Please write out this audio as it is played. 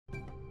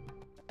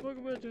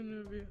Welcome back to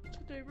another video.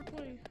 Today we're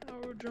playing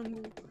Howler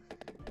Jungle.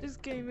 This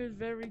game is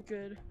very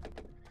good.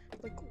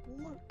 Like,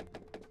 look.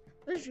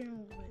 Let's jam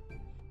a little bit.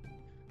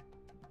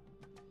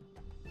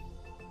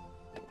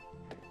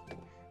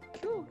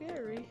 Kill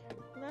Gary.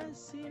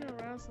 Last seen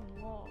around some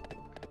wall.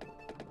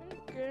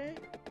 Okay.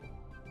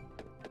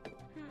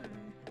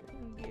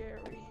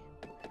 Gary.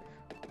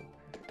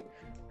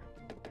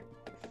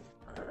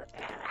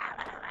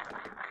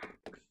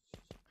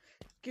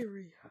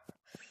 Gary. I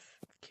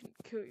can't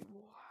kill you, boy.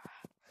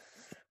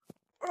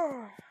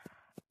 Oh,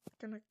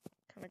 can I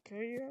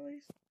kill you at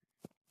least?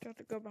 Do I have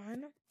to go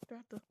behind him? Do I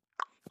have to?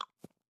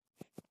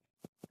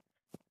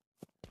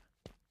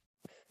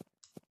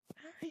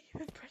 I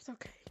even press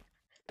OK.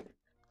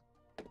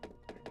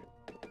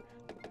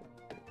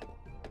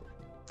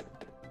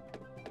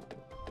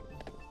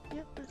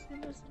 Yep, that's the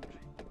innocent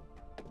tree.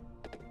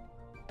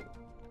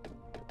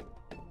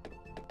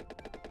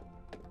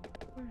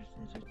 Where's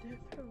it? A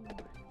different one?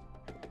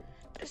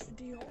 This is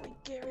the only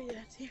Gary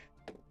that's here.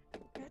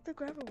 I have to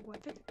grab a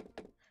weapon.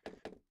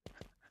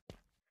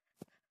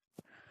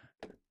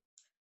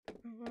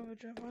 I'm gonna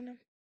jump on him.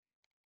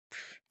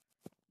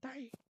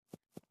 Die!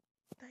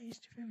 Die, you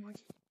stupid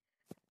monkey.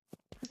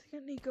 I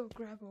think I need to go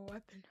grab a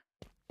weapon.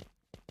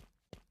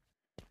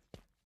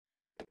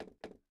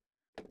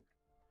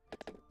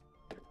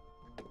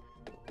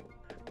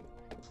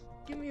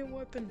 Give me a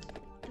weapon.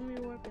 Give me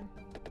a weapon.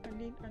 I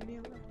need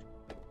a weapon.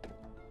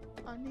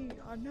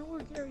 I know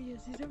where Gary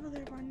is. He's over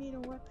there, but I need a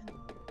weapon.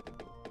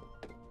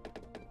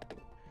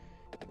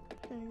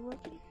 Any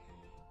weapon?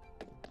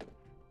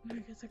 I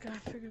guess I gotta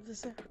figure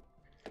this out.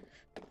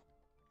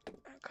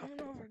 I'm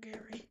coming over,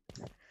 Gary.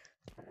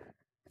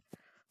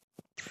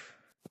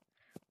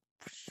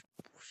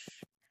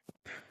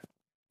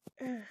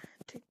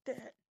 Take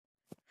that.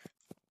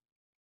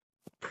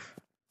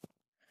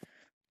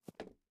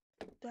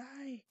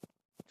 Die.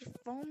 Just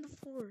fall on the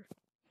floor.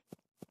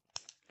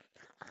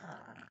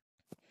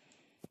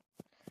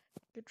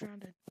 Get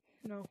drowned.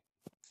 No.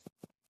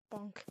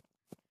 Bonk.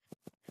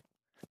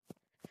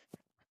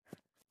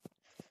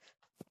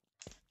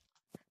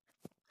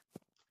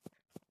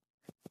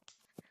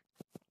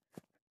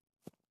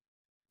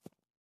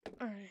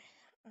 Alright.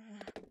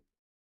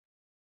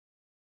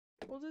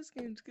 Well, this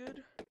game's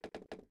good.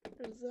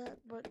 There's that,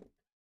 but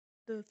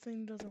the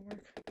thing doesn't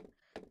work.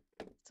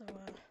 So,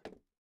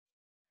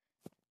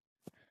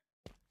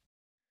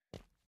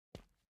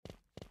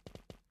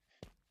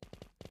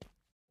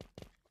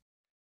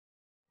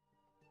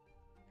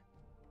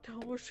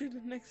 troubleshoot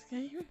the next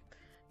game?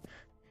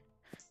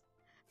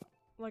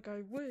 Like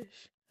I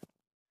wish.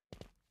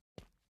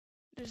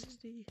 This is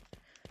the...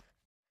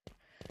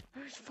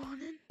 I'm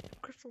spawning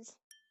crystals.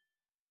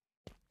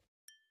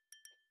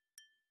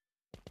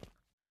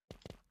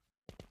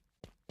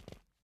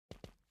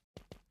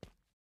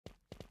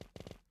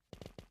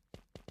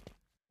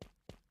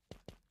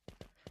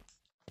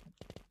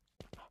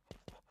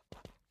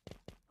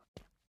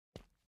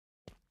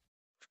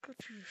 Let's go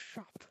to the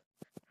shop.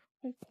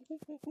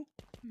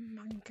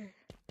 Monkey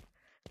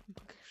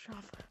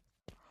shop.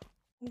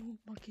 Ooh,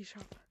 monkey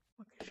shop.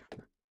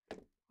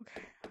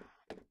 Okay.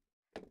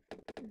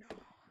 No.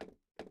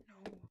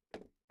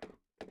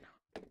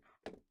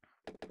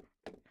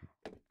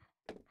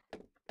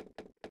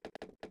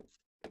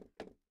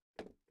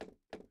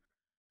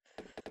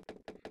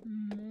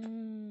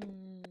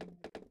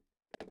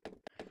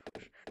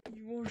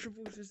 You weren't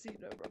supposed to see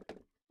that, bro.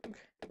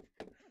 Okay.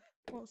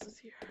 What else is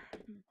here?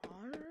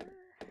 Monitor?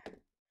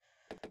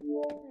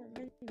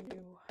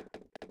 Menu.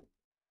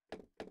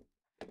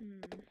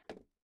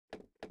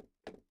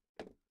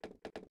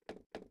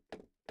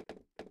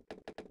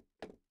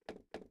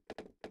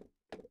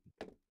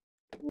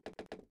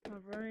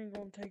 I ain't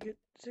gonna take it.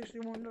 $16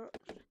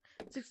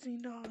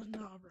 an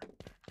hour.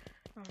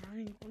 I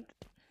ain't gonna.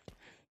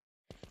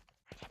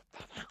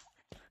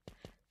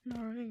 No, I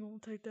ain't gonna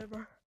take that,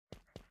 bro.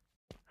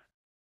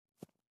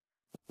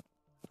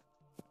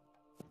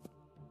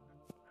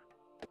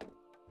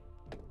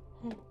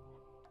 Oh.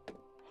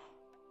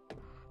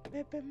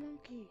 Pepe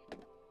Monkey.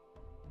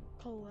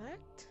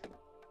 Collect?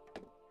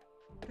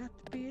 Got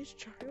to be his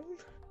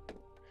child?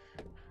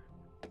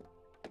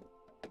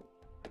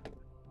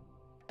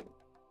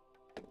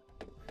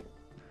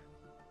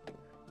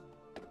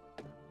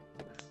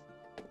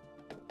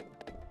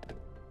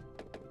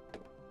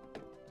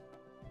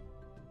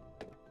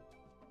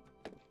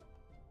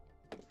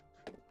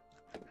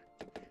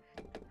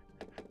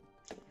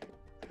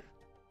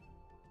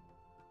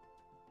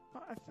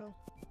 Oh, I fell.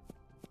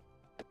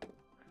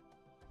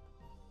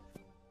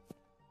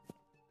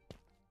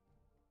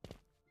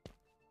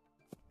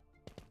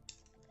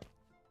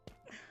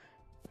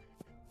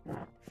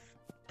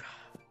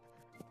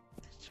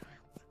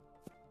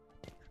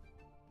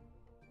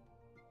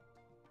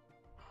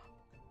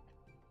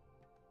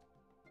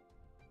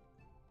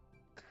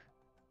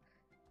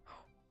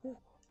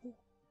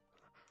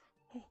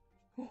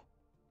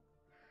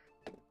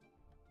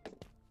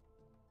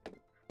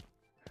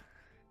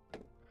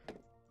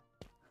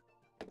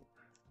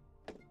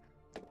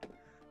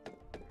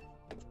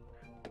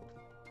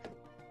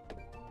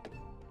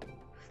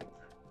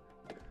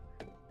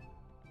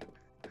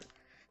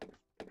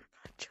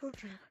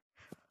 children.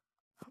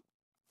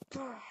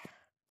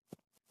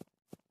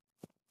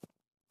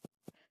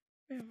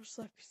 Man, we'll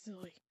slap you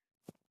silly.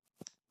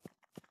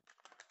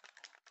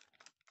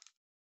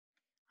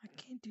 I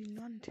can't do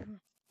nothing to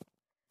him.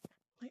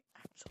 Like,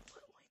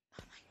 absolutely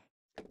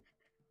nothing.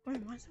 Wait,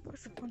 am I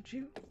supposed to punch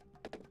you?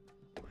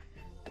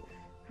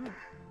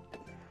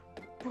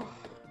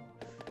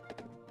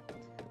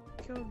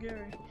 Kill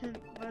Gary. And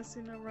last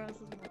thing I realized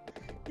was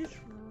he's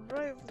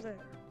right over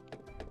there.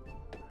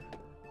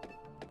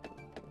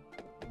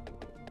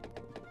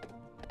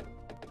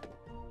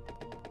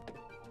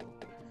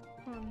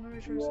 Hold on, let me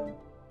try some.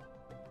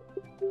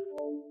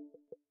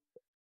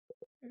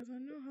 Because I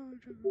know how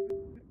to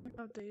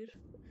update.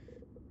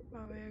 By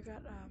the way, I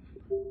got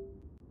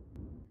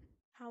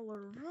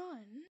howler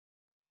run,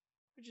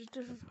 which is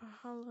different from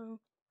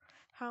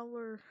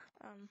howler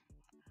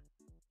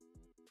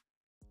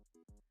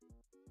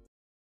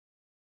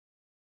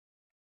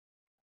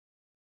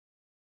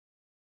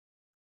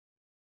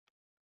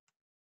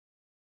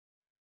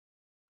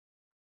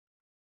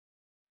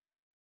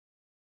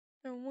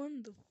and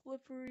one the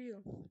flippery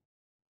of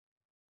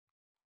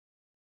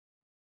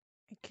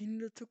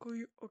Kinda tickle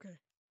you. Okay.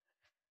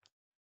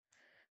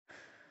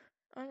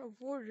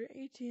 Unafforded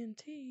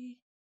AT&T.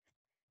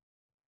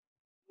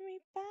 Let me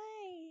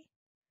buy.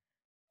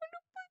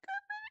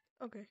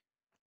 Okay.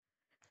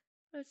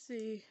 Let's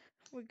see.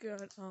 We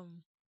got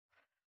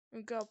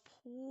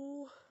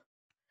pool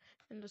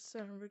in the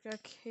center. We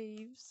got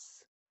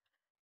caves.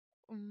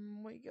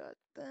 We got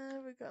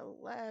that. We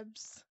got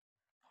labs.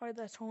 Hard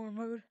that's horror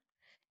mode.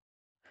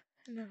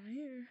 And down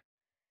here,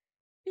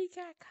 we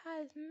got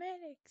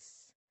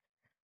cosmetics.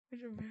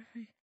 Which are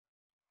very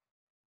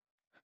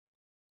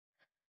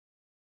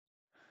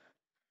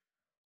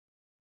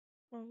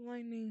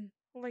lightning,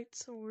 light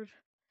sword,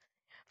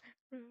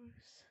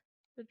 rose,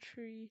 the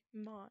tree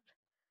mod.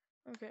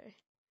 Okay.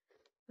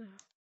 So.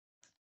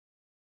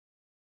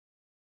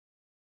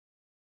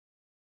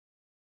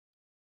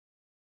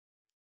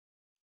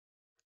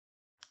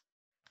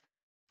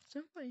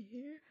 Somebody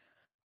here.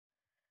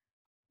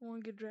 I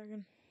want to get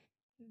dragon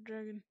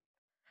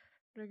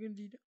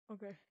deed.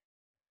 Okay.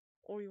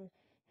 Oil.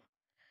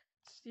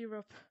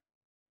 Syrup.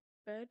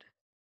 Bed.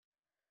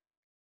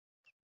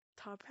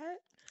 Top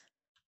hat.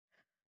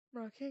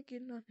 Bro, I can't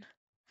get none.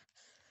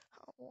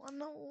 I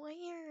wanna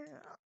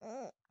wear.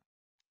 Oh,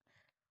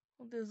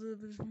 there's a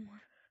little bit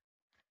more.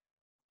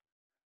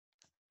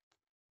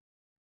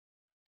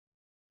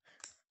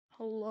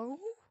 Hello?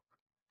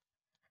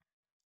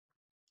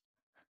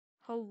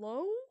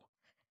 Hello?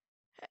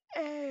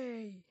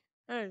 Hey!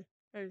 Hey!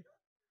 Hey!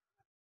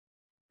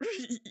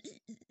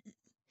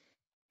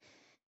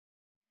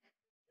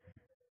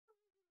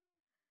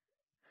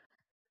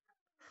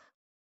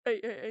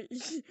 Hey!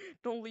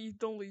 Don't leave!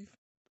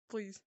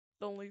 Please,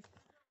 don't leave.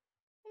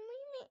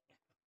 Leave me!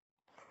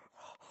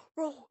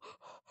 Bro!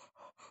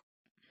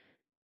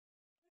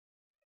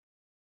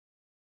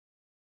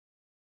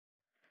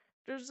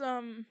 There's,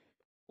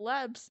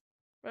 labs.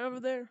 Right over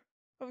there.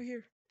 Over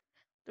here.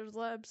 There's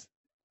labs.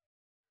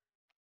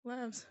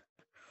 Labs.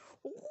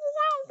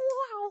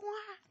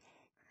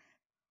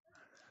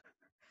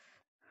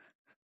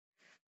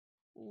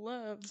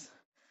 Labs.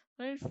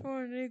 Thanks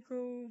for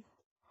Nico.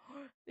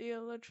 The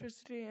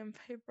electricity and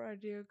paper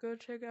idea. Go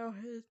check out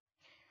his.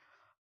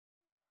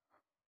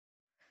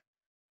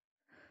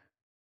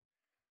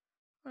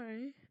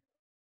 Alright.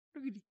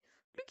 Look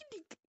at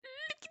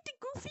the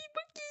goofy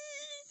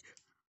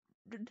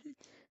monkey.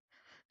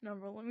 No,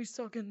 bro, let me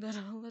soak in that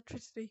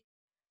electricity.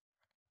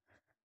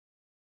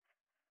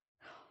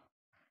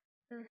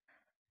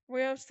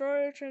 We have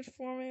started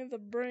transforming the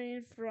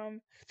brain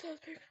from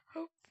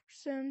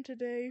 0%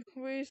 today.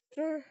 We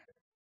start.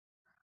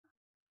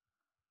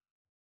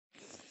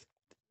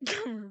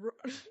 Come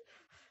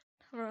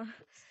on.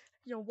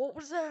 Yo, what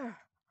was that?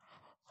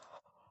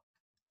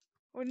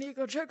 We need to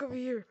go check over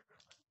here.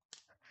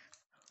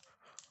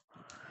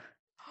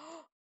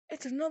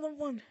 It's another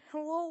one.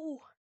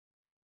 Hello.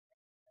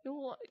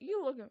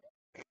 You look at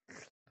me.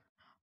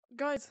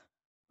 Guys,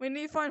 we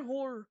need to find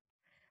horror.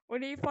 We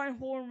need to find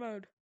horror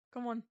mode.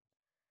 Come on.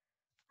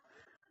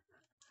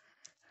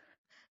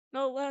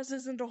 No, last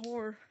isn't a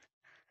horror.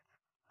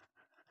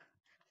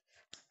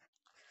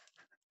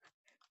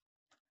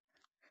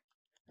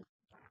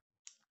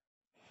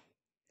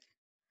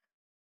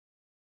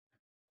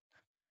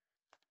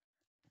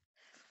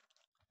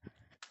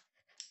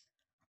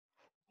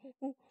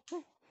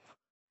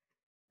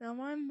 Now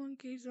my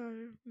monkeys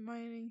are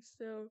mining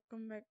still.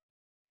 Come back.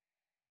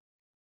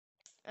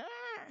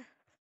 Ah!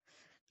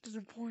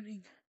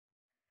 Disappointing.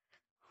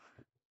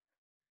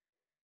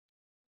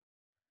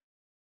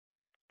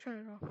 Turn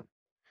it off. I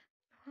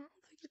don't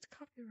think it's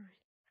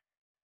copyright.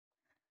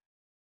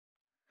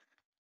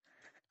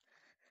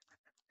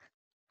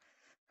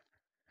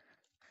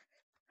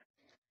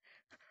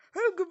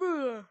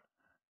 Hugaboo!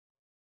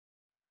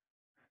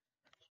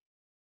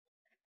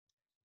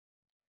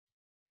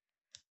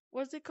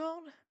 What's it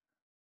called?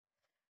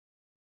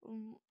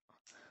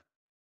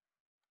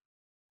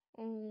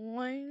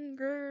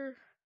 Langer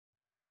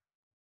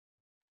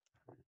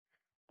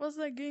What's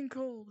that game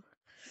called?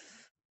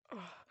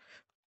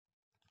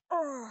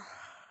 Oh.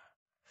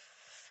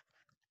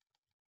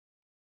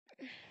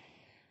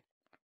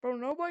 Bro,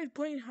 nobody's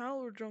playing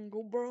Howler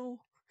Jungle, bro.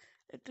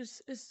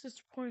 It's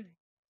disappointing.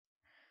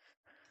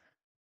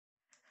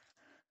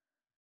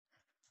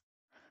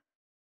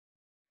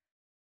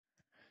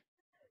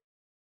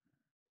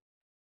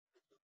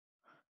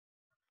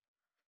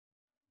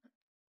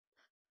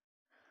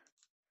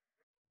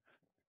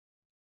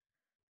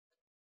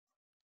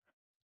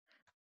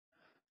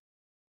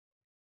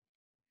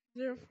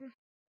 Therefore,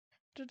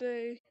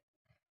 today,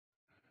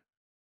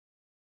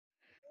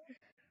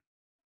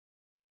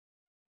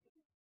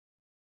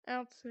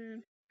 out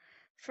soon,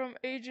 from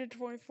Agent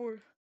 24.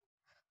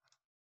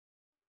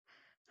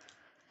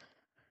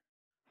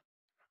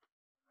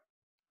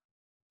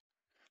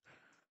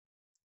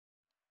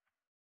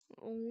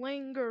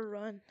 Linger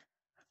run.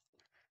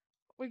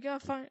 We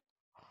gotta find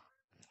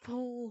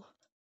pool.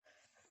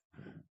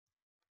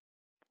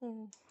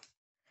 Pool.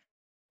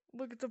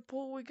 Look at the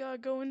pool. We gotta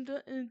go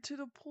into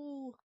the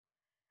pool.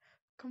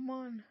 Come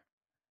on.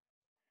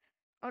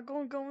 I'm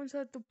gonna go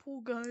inside the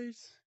pool,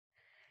 guys.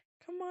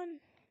 Come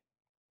on.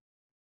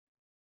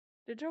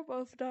 Did you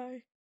both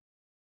die?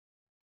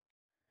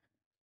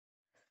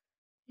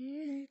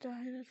 Yeah, he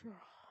died as well.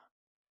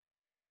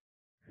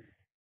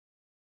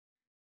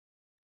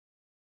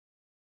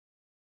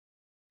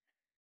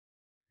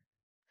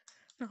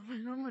 No,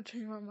 man, I'm gonna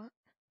change my mind.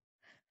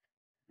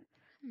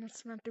 I'm gonna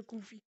smack the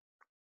goofy.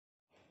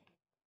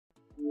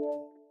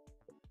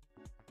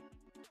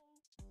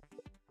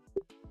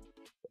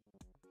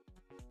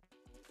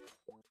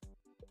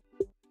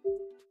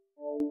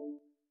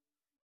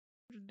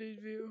 Today's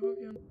video. Hope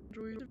you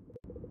enjoyed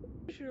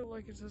it. Be sure to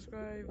like and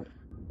subscribe.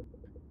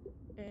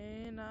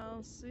 And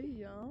I'll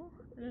see y'all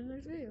in the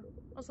next video.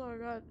 Also, I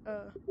got,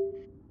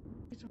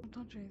 don't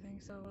touch anything,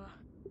 so,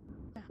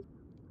 yeah.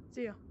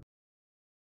 See ya.